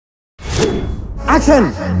Action.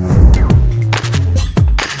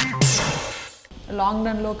 Long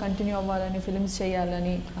run లో continue అవ్వాలని, films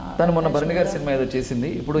చేయాలని. తను మొన్న భరణి గారి సినిమా ఏదో చేసింది,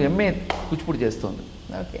 ఇప్పుడు ఎంఏ కూచిపూడి చేస్తోంది.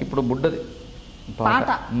 ఇప్పుడు బుడ్డది పాట.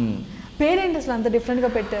 పేరేంటి అసలు అంత డిఫరెంట్ గా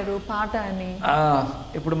పెట్టారు పాట అని?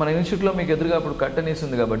 ఇప్పుడు మన ఇన్స్టిట్యూట్ లో మీకు ఎదురుగా ఇప్పుడు కట్టన్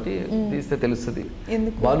వేసింది కాబట్టి తీస్తే తెలుస్తుంది.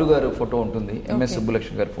 బాలు గారు ఫోటో ఉంటుంది, ఎంఎస్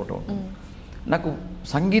సుబ్బలక్ష్మి గారి ఫోటో ఉంటుంది. నాకు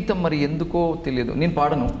సంగీతం మరి ఎందుకో తెలియదు, నేను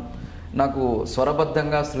పాడను. నాకు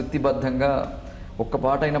స్వరబద్ధంగా శృతిబద్ధంగా ఒక్క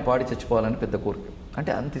పాట అయినా పాడి చచ్చిపోవాలని పెద్ద కోరిక.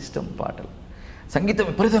 అంటే అంత ఇష్టం పాటలు, సంగీతం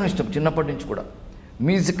విపరీతమైన ఇష్టం చిన్నప్పటి నుంచి కూడా.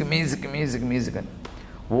 మ్యూజిక్ మ్యూజిక్ మ్యూజిక్ మ్యూజిక్ అని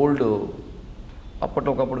ఓల్డ్ అప్పట్లో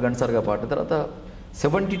ఒకప్పుడు గంటసారిగా పాట, తర్వాత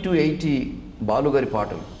 70 to 80 బాలుగారి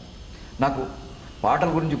పాటలు. నాకు పాటల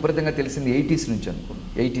గురించి విపరీతంగా తెలిసింది 80s నుంచి అనుకోండి,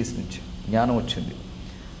 80s నుంచి జ్ఞానం వచ్చింది.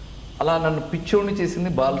 అలా నన్ను పిచ్చోడిని చేసింది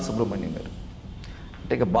బాలసుబ్రహ్మణ్యం గారు.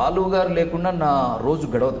 అంటే ఇక బాలు గారు లేకుండా నా రోజు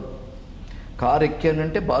గడవదు. కారు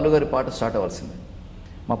ఎక్కానంటే బాలుగారి పాట స్టార్ట్ అవ్వాల్సిందే.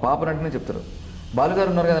 మా పాపనంటేనే చెప్తారు, బాలుగారు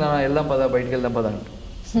ఉన్నారు కదా నా వెళ్దాం పదా, బయటికి వెళ్దాం పదా అంటూ.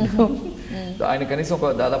 ఆయన కనీసం ఒక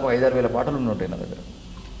దాదాపు 5-6 వేల పాటలు ఉంటాయి నా దగ్గర.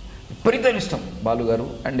 విపరీతమైన ఇష్టం బాలుగారు.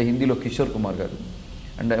 అండ్ హిందీలో కిషోర్ కుమార్ గారు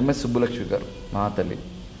అండ్ ఎంఎస్ సుబ్బలక్ష్మి గారు, మా తల్లి.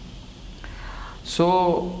 సో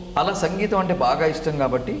అలా సంగీతం అంటే బాగా ఇష్టం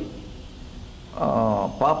కాబట్టి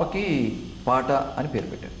పాపకి పాట అని పేరు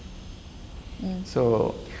పెట్టారు. సో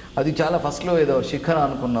అది చాలా ఫస్ట్లో ఏదో శిఖర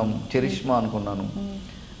అనుకున్నాం, చరిష్మా అనుకున్నాను,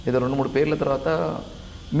 ఏదో 2-3 పేర్ల తర్వాత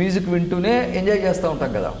మ్యూజిక్ వింటూనే ఎంజాయ్ చేస్తూ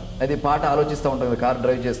ఉంటాం కదా, అది పాట ఆలోచిస్తూ ఉంటాం కదా కార్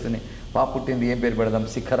డ్రైవ్ చేస్తూనే. పాప పుట్టింది ఏం పేరు పెడదాం,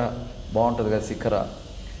 శిఖర బాగుంటుంది కదా శిఖర,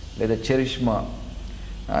 లేదా చరిష్మా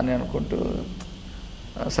అని అనుకుంటూ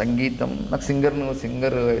సంగీతం నాకు సింగర్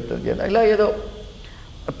అవుతుంది కదా, ఇలా ఏదో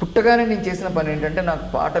పుట్టగానే నేను చేసిన పని ఏంటంటే నాకు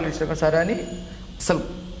పాటలు ఇష్టం సరే అని. అసలు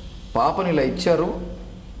పాపని ఇలా ఇచ్చారు,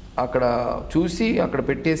 అక్కడ చూసి అక్కడ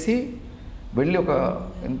పెట్టేసి వెళ్ళి ఒక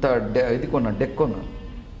ఇంత ఇది కొన్నాను, డెక్ కొన్నాను.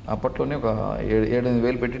 అప్పట్లోనే ఒక 7-8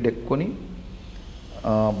 వేలు పెట్టి డెక్ కొని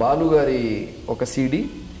బాలుగారి ఒక సీడీ,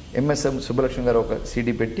 ఎంఎస్ఎం సుబ్బలక్ష్మి గారు ఒక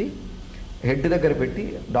సీడీ పెట్టి హెడ్ దగ్గర పెట్టి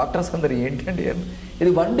డాక్టర్స్ అందరు ఏంటండి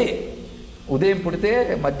ఇది 1 డే, ఉదయం పుడితే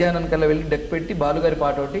మధ్యాహ్నం కల్లా వెళ్ళి డెక్ పెట్టి బాలుగారి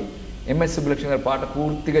పాట ఒకటి, ఎంఎస్ సుబ్బలక్ష్మి గారి పాట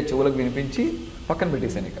పూర్తిగా చెవులకు వినిపించి పక్కన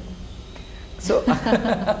పెట్టేశాను ఇక. సో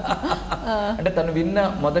అంటే తను విన్న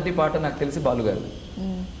మొదటి పాట నాకు తెలిసి బాలుగారు,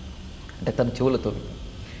 అంటే తన చెవులతో.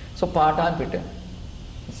 సో పాట అని పెట్టాను.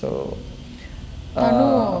 సో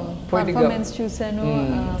పర్ఫార్మెన్స్ చూశాను,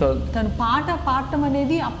 తను పాట పాడటం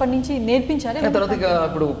అనేది అప్పటి నుంచి నేర్పించారు. తర్వాత ఇక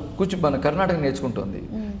ఇప్పుడు మన కర్ణాటక నేర్చుకుంటుంది.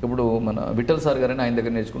 ఇప్పుడు మన విఠల్ సార్ గారని ఆయన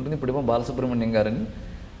దగ్గర నేర్చుకుంటుంది. ఇప్పుడేమో బాలసుబ్రహ్మణ్యం గారని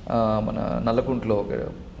మన నల్లకుంటలో ఒక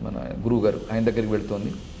మన గురువు గారు ఆయన దగ్గరికి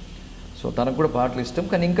వెళుతుంది. సో తనకు కూడా పాటలు ఇష్టం,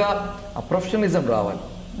 కానీ ఇంకా ఆ ప్రొఫెషనలిజం రావాలి.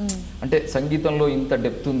 అంటే సంగీతంలో ఇంత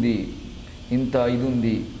డెప్త్ ఉంది, ఇంత ఇది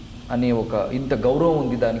ఉంది అనే ఒక ఇంత గౌరవం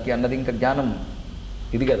ఉంది దానికి అన్నది ఇంకా జ్ఞానం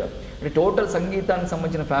ఇది కదా. అంటే టోటల్ సంగీతానికి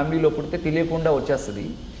సంబంధించిన ఫ్యామిలీలో పుడితే తెలియకుండా వచ్చేస్తుంది.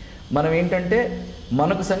 మనం ఏంటంటే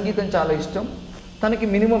మనకు సంగీతం చాలా ఇష్టం, తనకి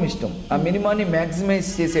మినిమం ఇష్టం. ఆ మినిమాన్ని మ్యాక్సిమైజ్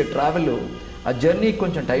చేసే ట్రావెల్, ఆ జర్నీకి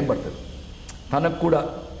కొంచెం టైం పడుతుంది, తనకు కూడా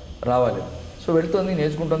రావాలి. సో వెళ్తుంది,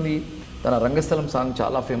 నేర్చుకుంటుంది. తన రంగస్థలం సాంగ్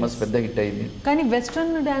చాలా ఫేమస్, పెద్ద హిట్ అయింది. కానీ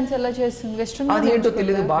వెస్ట్రన్ డాన్స్ ఎలా చేస్తుంది? వెస్ట్రన్ అది ఏంటో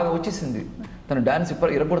తెలియదు, బాగా వచ్చేసింది. తన డాన్స్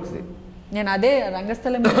ఇప్పుడు ఇరగొడుతుంది. నేను అదే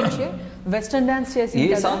రంగస్థలం నుంచి వెస్ట్రన్ డాన్స్ చేసి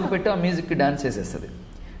ఏ సాంగ్ పెట్టి ఆ మ్యూజిక్ డాన్స్ చేసేస్తుంది.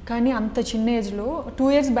 కానీ అంత చిన్న ఏజ్ లో 2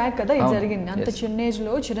 years బ్యాక్ కదా ఇది జరిగింది. అంత చిన్న ఏజ్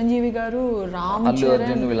లో చిరంజీవి గారు, రామ్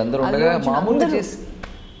చరణ్, వీళ్ళందరూ ఉండగా మామూలుగా చేసి,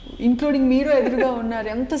 ఇంక్లూడింగ్ మీరు ఎదురుగా ఉన్నారు.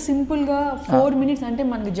 ఎంత సింపుల్ గా 4 minutes, అంటే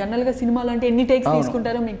మనకి జనరల్ గా సినిమాలో అంటే ఎన్ని టేక్స్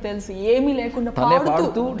తీసుకుంటారో మీకు తెలుసు, ఏమీ లేకుండా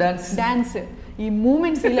పాడుతూ డాన్స్, ఈ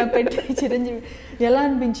మూమెంట్స్ ఇలా పెట్టి చిరంజీవి ఎలా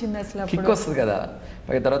అనిపించింది అసలు? కిక్ వస్తుంది కదా.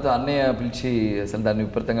 తర్వాత అన్నయ్య పిలిచి అసలు దాన్ని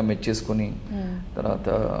విపరీతంగా మెచ్చేసుకుని, తర్వాత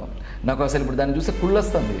నాకు అసలు ఇప్పుడు దాన్ని చూస్తే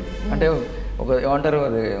కుళ్ళొస్తుంది. అంటే ఒక ఏమంటారు,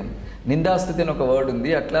 అది నిందాస్తుతి అని ఒక వర్డ్ ఉంది.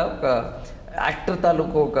 అట్లా ఒక యాక్టర్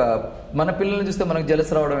తాలూకు ఒక మన పిల్లల్ని చూస్తే మనకు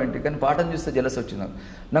జలస్ రావడం ఏంటి, కానీ పాటను చూస్తే జలస్ వచ్చింది.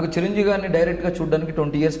 నాకు చిరంజీవి గారిని డైరెక్ట్గా చూడడానికి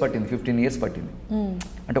 20 years పట్టింది, 15 years పట్టింది.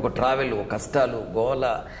 అంటే ఒక ట్రావెల్, ఒక కష్టాలు, గోల,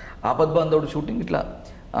 ఆపద్బాంధవుడు షూటింగ్. ఇట్లా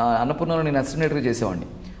అన్నపూర్ణలో నేను అసిస్టెంట్గా చేసేవాడిని.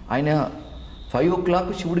 ఆయన 5 o'clock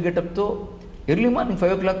శివుడి గెటప్తో, ఎర్లీ మార్నింగ్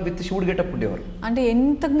 5 o'clock విత్ శివుడి గెటప్ ఉండేవారు. అంటే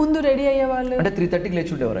ఎంతకు ముందు రెడీ అయ్యేవాళ్ళు? అంటే 3:30కి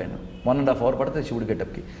లేచి ఉండేవారు ఆయన. 1.5 hour పడుతుంది శివుడి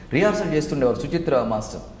గెటప్కి. Rehearsal చేస్తుండేవారు Suchitra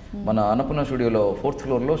master. మన అన్నపూర్ణ స్టూడియోలో 4th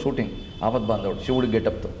floor షూటింగ్, ఆపద్బాంధవుడు శివుడి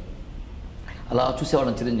గెటప్తో. అలా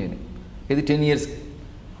చూసేవాళ్ళం చిరంజీవిని. ఇది 10 years.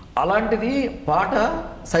 అలాంటిది పాట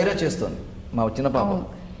సైరా చేస్తోంది మా చిన్న పాప.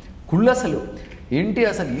 కుళ్ళు అసలు ఏంటి,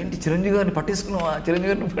 అసలు ఏంటి చిరంజీవి గారిని పట్టేసుకున్నావా, చిరంజీవి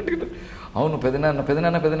గారిని పట్టుకున్నా. అవును పెదనాన్న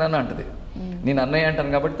పెదనాన్న పెదనాన్న అంటది. నేను అన్నయ్య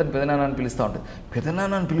అంటాను కాబట్టి తను పెదనాన్న అని పిలుస్తూ ఉంటుంది.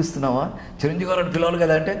 పెదనాన్న అని పిలుస్తున్నావా, చిరంజీవి గారు అని పిలవాలి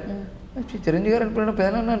కదా అంటే, చిరంజీవి గారు అని పిలవడం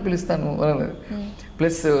పెదనాన్న అని పిలుస్తాను.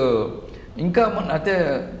 ప్లస్ ఇంకా అయితే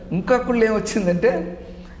ఇంకా కుళ్ళు ఏమొచ్చిందంటే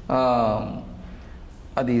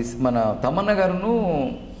అది మన తమన్న గారును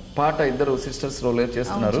పాట ఇద్దరు సిస్టర్స్ రోల్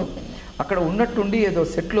చేస్తున్నారు. అక్కడ ఉన్నట్టుండి ఏదో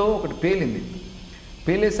సెట్లో ఒకటి పేలింది.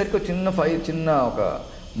 పేలేసరికి ఒక చిన్న ఒక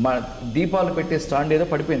దీపాలు పెట్టే స్టాండ్ ఏదో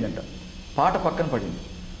పడిపోయిందంట. పాట పక్కన పడింది.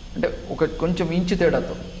 అంటే ఒక కొంచెం ఇంచు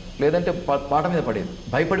తేడాతో, లేదంటే పాట మీద పడేది.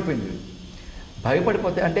 భయపడిపోయింది.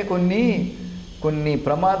 భయపడిపోతే అంటే కొన్ని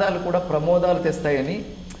ప్రమాదాలు కూడా ప్రమోదాలు తెస్తాయని,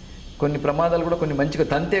 కొన్ని ప్రమాదాలు కూడా కొన్ని మంచిగా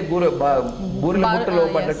తంతే బూరెల బుట్టలో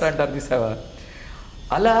పడ్డట్టు అంటారు చూసావా,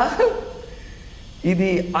 అలా ఇది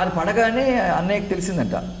అది పడగానే అన్నయ్యకి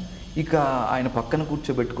తెలిసిందంట. ఇక ఆయన పక్కన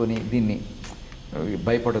కూర్చోబెట్టుకొని దీన్ని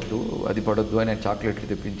భయపడద్దు, అది పడొద్దు అని చాక్లెట్లు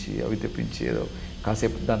తెప్పించి అవి తెప్పించి ఏదో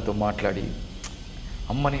కాసేపు దాంతో మాట్లాడి,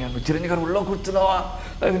 అమ్మని నువ్వు చిరంజీవి గారు ఉళ్ళో కూర్చున్నావా,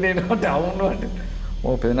 అది నేను అంటే అవును అంటే,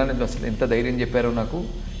 ఓ పెదనాన్న అసలు ఎంత ధైర్యం చెప్పారో నాకు.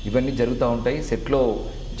 ఇవన్నీ జరుగుతూ ఉంటాయి, సెట్లో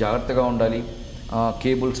జాగ్రత్తగా ఉండాలి,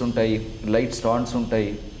 కేబుల్స్ ఉంటాయి, లైట్ స్టాండ్స్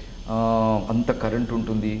ఉంటాయి, అంత కరెంట్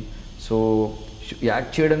ఉంటుంది. సో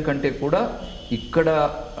యాక్ట్ చేయడం కంటే కూడా ఇక్కడ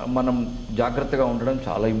మనం జాగ్రత్తగా ఉండడం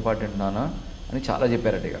చాలా ఇంపార్టెంట్ నాన్న అని చాలా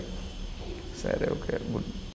చెప్పారట. ఇక సరే ఓకే గుడ్.